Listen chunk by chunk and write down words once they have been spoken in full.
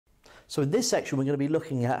So in this section we're going to be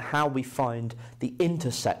looking at how we find the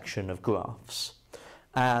intersection of graphs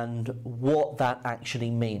and what that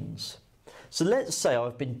actually means. So let's say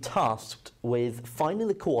I've been tasked with finding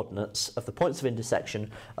the coordinates of the points of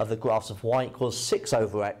intersection of the graphs of y equals 6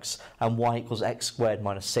 over x and y equals x squared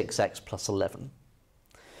minus 6x plus 11.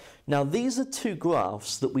 Now these are two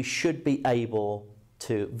graphs that we should be able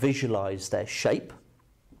to visualize their shape.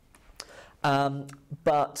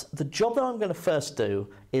 But the job that I'm going to first do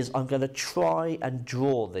is I'm going to try and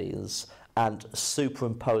draw these and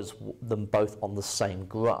superimpose them both on the same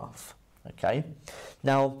graph. Okay,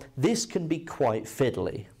 now this can be quite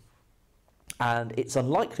fiddly, and it's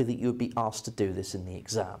unlikely that you would be asked to do this in the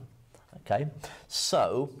exam. Okay,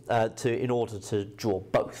 so in order to draw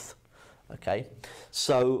both. Okay,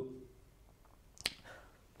 so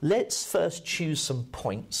let's first choose some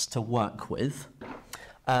points to work with.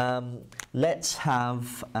 Let's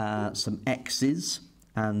have some x's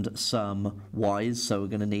and some y's, so we're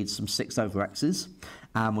going to need some 6 over x's,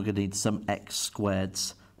 and we're going to need some x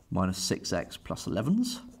squareds minus 6x plus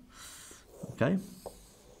 11s. Okay, I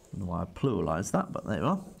don't know why I pluralised that, but there you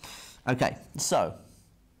are. Okay, so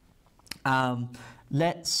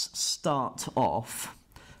let's start off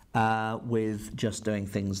with just doing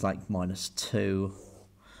things like minus 2,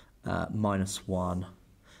 minus 1,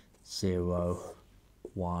 0,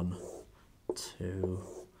 1, 2,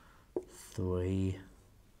 3.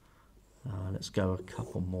 Let's go a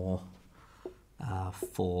couple more.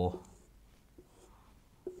 4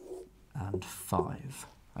 and 5.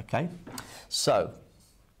 Okay, so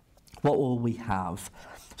what will we have?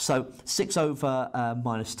 So 6 over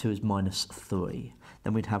minus 2 is minus 3.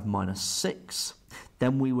 Then we'd have minus 6.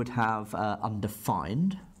 Then we would have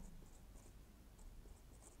undefined.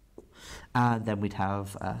 And then we'd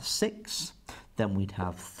have 6. Then we'd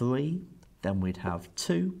have 3. Then we'd have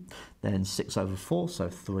 2. Then 6 over 4, so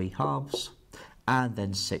 3 halves. And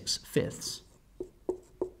then 6 fifths.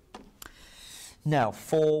 Now,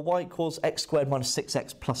 for y equals x squared minus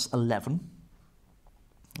 6x plus 11.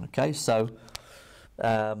 Okay, so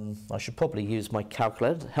I should probably use my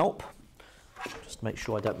calculator to help. Just to make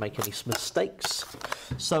sure I don't make any mistakes.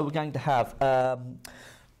 So we're going to have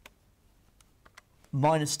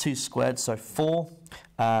minus 2 squared, so 4.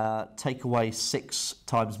 Take away 6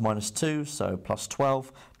 times minus 2, so plus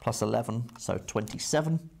 12, plus 11, so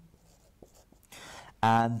 27.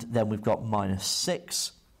 And then we've got minus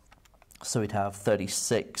 6. So we'd have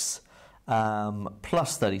 36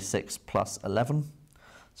 plus 36 plus 11.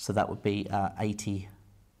 So that would be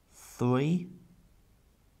 83.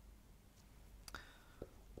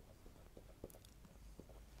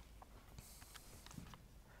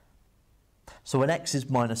 So when x is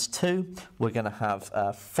minus 2, we're going to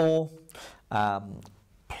have 4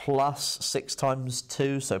 plus 6 times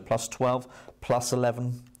 2, so plus 12, plus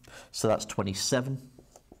 11, so that's 27.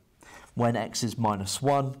 When x is minus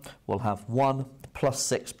 1, we'll have 1 plus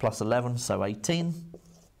 6 plus 11, so 18.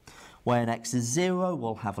 When x is 0,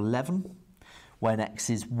 we'll have 11. When x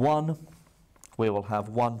is 1, we will have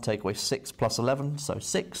 1 take away 6 plus 11, so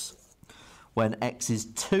 6. When x is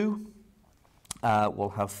 2,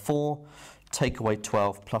 we'll have 4 take away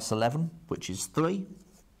 12 plus 11, which is 3.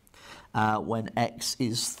 When x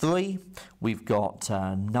is 3, we've got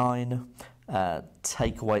 9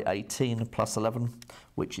 take away 18 plus 11,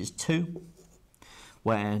 which is 2.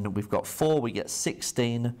 When we've got 4, we get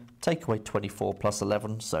 16, take away 24 plus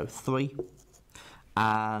 11, so 3.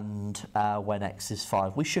 And when x is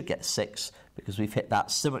 5, we should get 6 because we've hit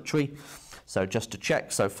that symmetry. So just to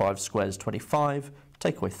check, so 5 squared is 25,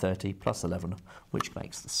 take away 30 plus 11, which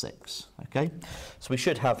makes the 6. Okay, so we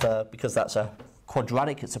should have, because that's a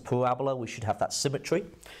quadratic, it's a parabola, we should have that symmetry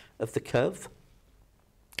of the curve.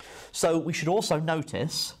 So we should also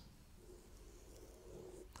notice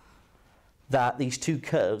that these two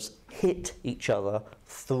curves hit each other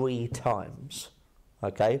 3 times.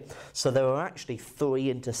 Okay, so there are actually 3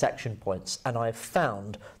 intersection points, and I've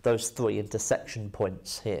found those 3 intersection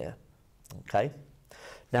points here. Okay,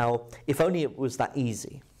 now if only it was that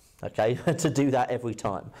easy, okay, to do that every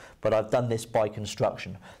time, but I've done this by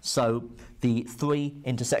construction. So the 3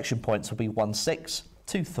 intersection points will be 1, 6,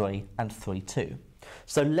 2, 3, and 3, 2.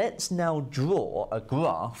 So let's now draw a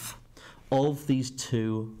graph of these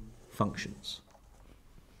two functions.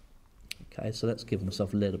 Okay, so let's give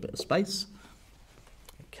myself a little bit of space.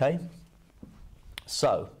 Okay,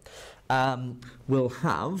 so we'll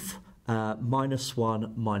have minus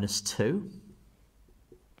 1, minus 2.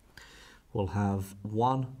 We'll have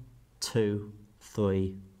 1, 2,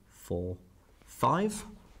 3, 4, 5.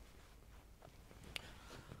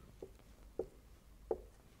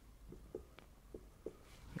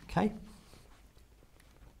 Okay.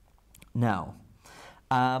 Now,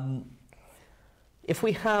 if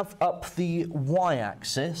we have up the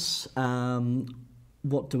y-axis,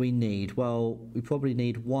 what do we need? Well, we probably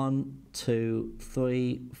need 1, 2,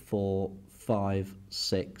 3, 4, 5,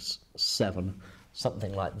 6, 7,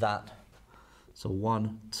 something like that. So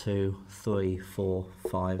 1, 2, 3, 4,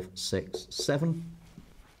 5, 6, 7.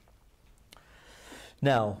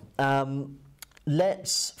 Now,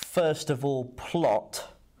 let's first of all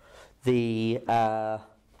plot the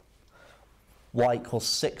y equals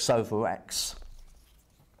 6 over x.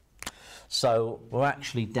 So we're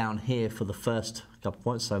actually down here for the first couple of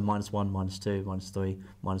points, so -1, -2, -3,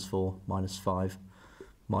 -4, -5,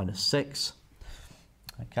 -6.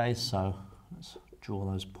 Okay, so let's draw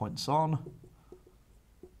those points on.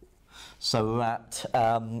 So we're at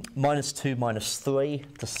 -2, -3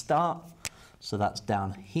 to start, so that's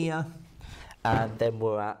down here. And then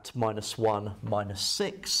we're at -1,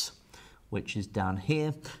 -6, which is down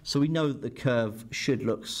here. So we know that the curve should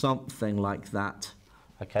look something like that,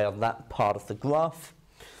 okay, on that part of the graph.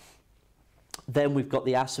 Then we've got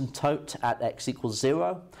the asymptote at x equals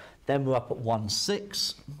 0. Then we're up at 1,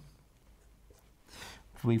 6.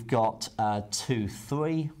 We've got 2,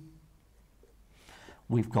 3.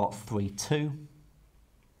 We've got 3, 2.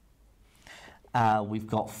 We've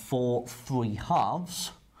got 4, 3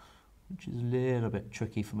 halves, which is a little bit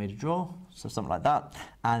tricky for me to draw, so something like that.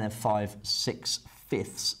 And then 5, 6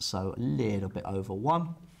 fifths, so a little bit over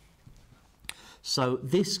 1. So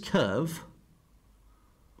this curve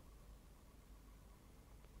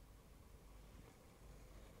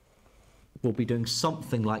will be doing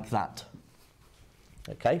something like that.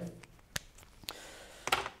 Okay?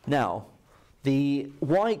 Now, the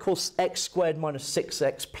y equals x squared minus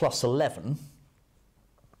 6x plus 11.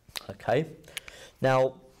 Okay?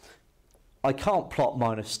 Now, I can't plot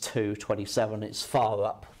 -2, 27, it's far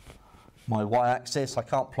up my y-axis. I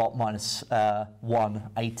can't plot -1,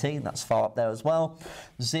 18, that's far up there as well.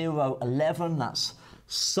 0, 11, that's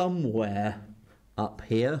somewhere up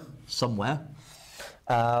here, somewhere.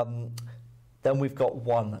 Then we've got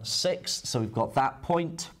 1, 6, so we've got that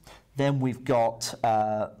point. Then we've got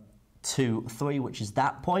 2, 3, which is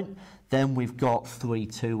that point. Then we've got 3,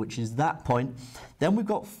 2, which is that point. Then we've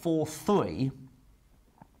got 4, 3.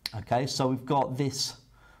 Okay, so we've got this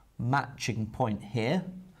matching point here.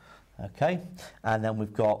 Okay, and then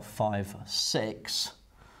we've got 5, 6.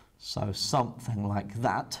 So something like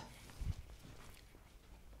that.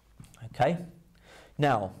 Okay,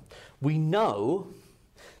 now we know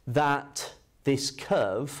that this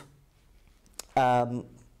curve, as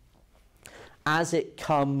it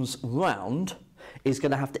comes round, is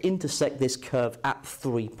going to have to intersect this curve at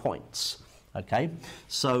 3 points. Okay,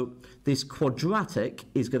 so this quadratic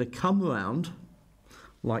is going to come round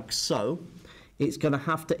like so. It's going to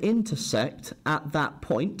have to intersect at that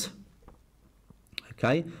point.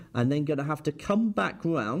 Okay, and then going to have to come back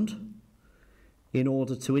round in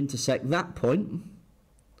order to intersect that point,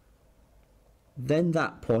 then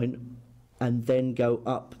that point, and then go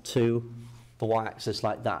up to the y-axis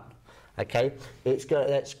like that. Okay,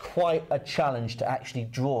 it's quite a challenge to actually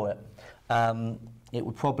draw it. It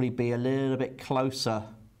would probably be a little bit closer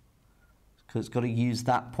because it's got to use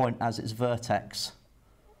that point as its vertex,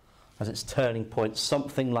 as its turning point,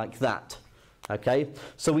 something like that. Okay,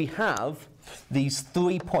 so we have these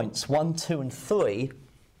 3 points, 1, 2, and 3,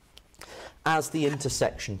 as the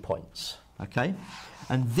intersection points. Okay,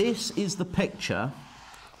 and this is the picture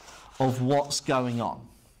of what's going on.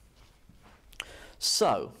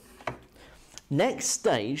 So, next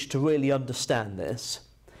stage to really understand this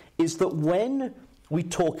is that when we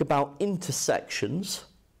talk about intersections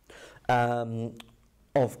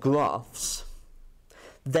of graphs,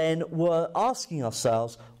 then we're asking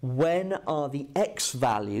ourselves, when are the x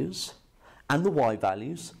values and the y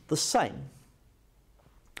values the same?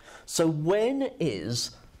 So when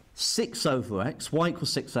is 6 over x, y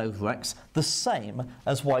equals 6 over x, the same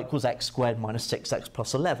as y equals x squared minus 6x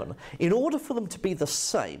plus 11? In order for them to be the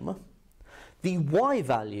same, the y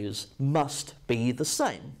values must be the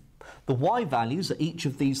same. The y values at each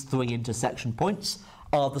of these 3 intersection points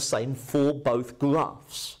are the same for both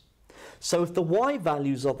graphs. So if the y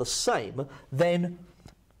values are the same, then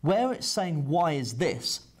where it's saying y is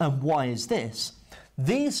this and y is this,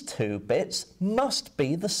 these 2 bits must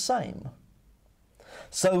be the same.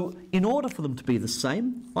 So in order for them to be the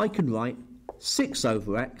same, I can write 6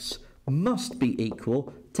 over x must be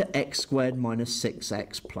equal to x squared minus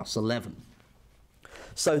 6x plus 11.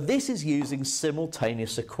 So this is using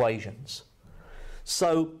simultaneous equations.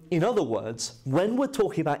 So, in other words, when we're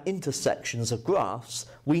talking about intersections of graphs,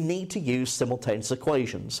 we need to use simultaneous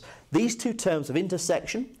equations. These two terms of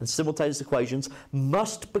intersection and simultaneous equations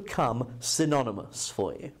must become synonymous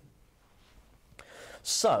for you.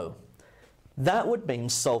 So, that would mean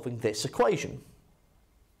solving this equation.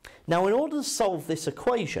 Now, in order to solve this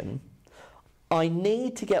equation, I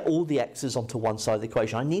need to get all the x's onto one side of the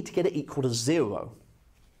equation. I need to get it equal to 0.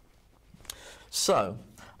 So,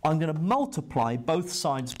 I'm going to multiply both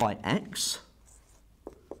sides by x.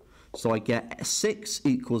 So I get 6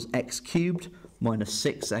 equals x cubed minus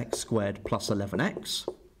 6x squared plus 11x.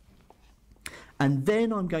 And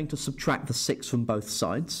then I'm going to subtract the 6 from both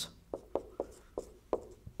sides.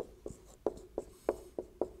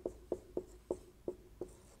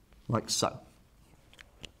 Like so.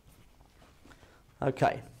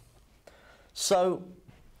 Okay. So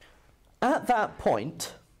at that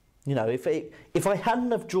point, you know, if I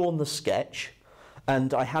hadn't have drawn the sketch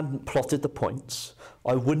and I hadn't plotted the points,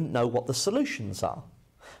 I wouldn't know what the solutions are.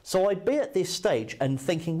 So I'd be at this stage and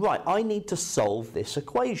thinking, right, I need to solve this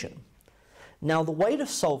equation. Now, the way to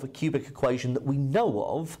solve a cubic equation that we know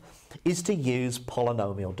of is to use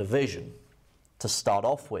polynomial division to start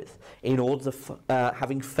off with, in order to,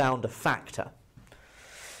 having found a factor.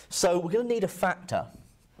 So we're going to need a factor.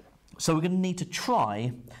 So we're going to need to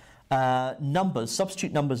try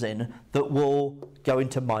substitute numbers in that will go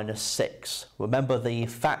into -6. Remember, the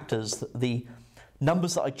factors, the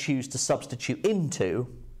numbers that I choose to substitute into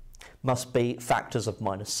must be factors of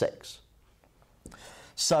 -6.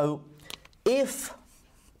 So if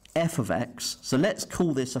f of x, so let's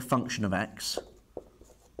call this a function of x.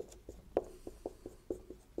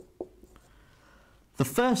 The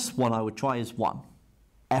first one I would try is 1,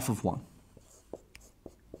 f of 1.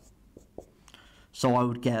 So I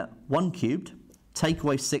would get 1 cubed, take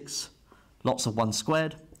away 6 lots of 1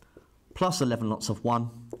 squared, plus 11 lots of 1,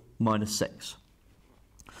 minus 6.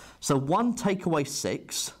 So 1 take away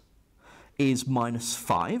 6 is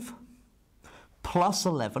 -5, plus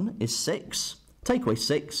 11 is 6, take away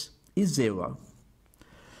 6 is 0.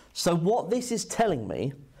 So what this is telling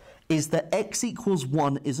me is that x equals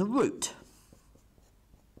 1 is a root.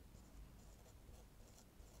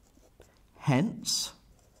 Hence,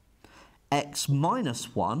 x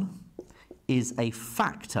minus 1 is a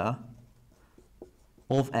factor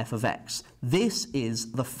of f of x. This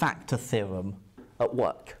is the factor theorem at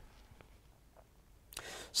work.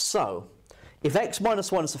 So, if x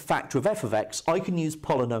minus 1 is a factor of f of x, I can use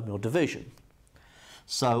polynomial division.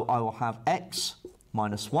 So I will have x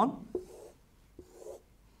minus 1.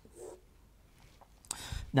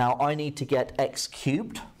 Now I need to get x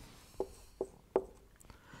cubed.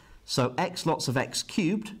 So x lots of x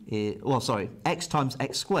cubed, x times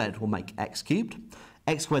x squared will make x cubed.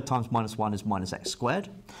 X squared times -1 is -x squared.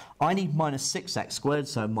 I need -6x squared,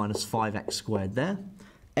 so -5x squared there.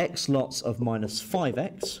 X lots of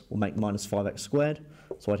 -5x will make -5x squared,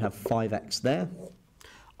 so I'd have 5x there.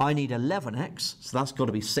 I need 11x, so that's got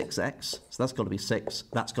to be 6x, so that's got to be 6,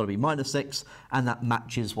 that's got to be -6, and that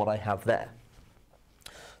matches what I have there.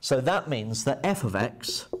 So that means that f of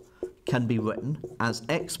x can be written as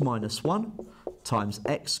x minus 1 times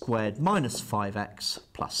x squared minus 5x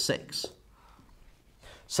plus 6.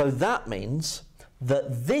 So that means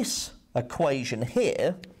that this equation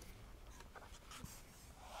here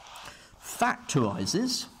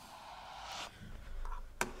factorizes,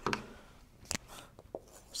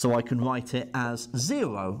 so I can write it as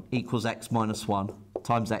 0 equals x minus 1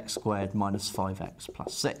 times x squared minus 5x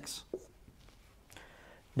plus 6.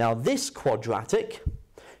 Now this quadratic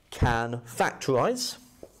can factorize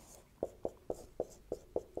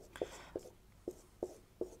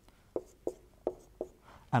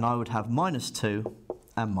and I would have -2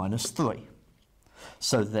 and -3.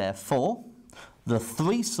 So therefore, the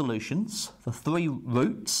three solutions, the three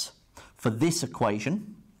roots for this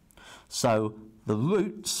equation, so the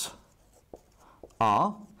roots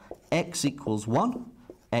are x equals 1,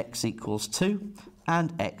 x equals 2,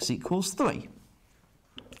 and x equals 3.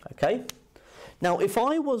 Okay? Now, if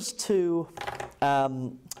I was to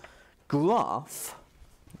graph,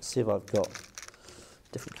 let's see if I've got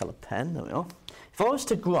a different colour pen, there we are. If I was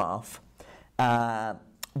to graph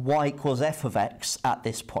y equals f of x at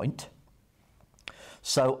this point,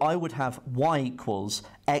 so I would have y equals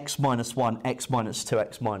x minus 1, x minus 2,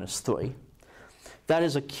 x minus 3. That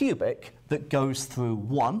is a cubic that goes through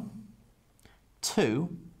 1,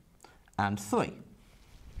 2, and 3.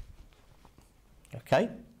 Okay?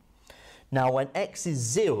 Now, when x is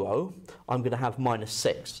 0, I'm going to have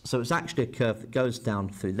 -6. So it's actually a curve that goes down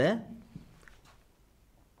through there.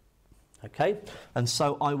 Okay? And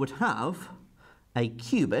so I would have a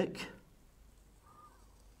cubic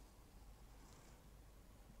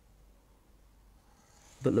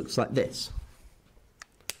that looks like this.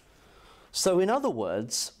 So in other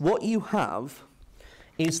words, what you have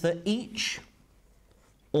is that each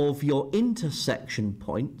of your intersection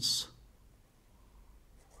points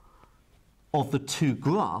of the two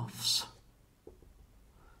graphs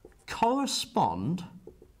correspond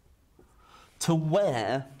to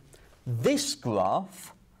where this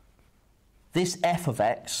graph, this f of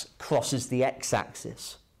x, crosses the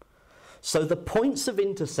x-axis. So the points of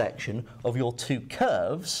intersection of your two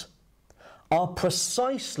curves are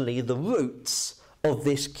precisely the roots of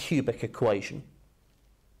this cubic equation.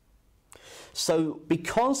 So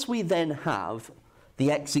because we then have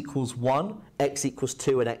the x equals 1, x equals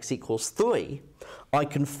 2, and x equals 3, I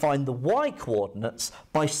can find the y coordinates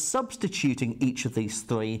by substituting each of these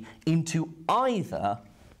three into either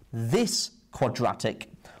this quadratic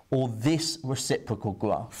or this reciprocal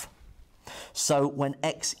graph. So when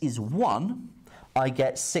x is 1, I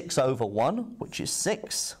get 6 over 1, which is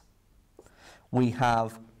 6. We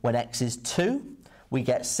have, when x is 2, we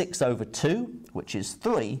get 6 over 2, which is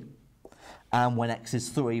 3. And when x is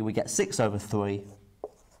 3, we get 6 over 3,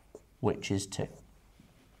 which is 2.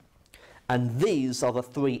 And these are the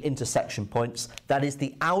three intersection points. That is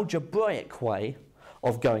the algebraic way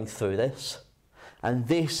of going through this. And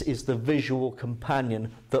this is the visual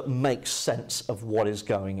companion that makes sense of what is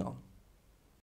going on.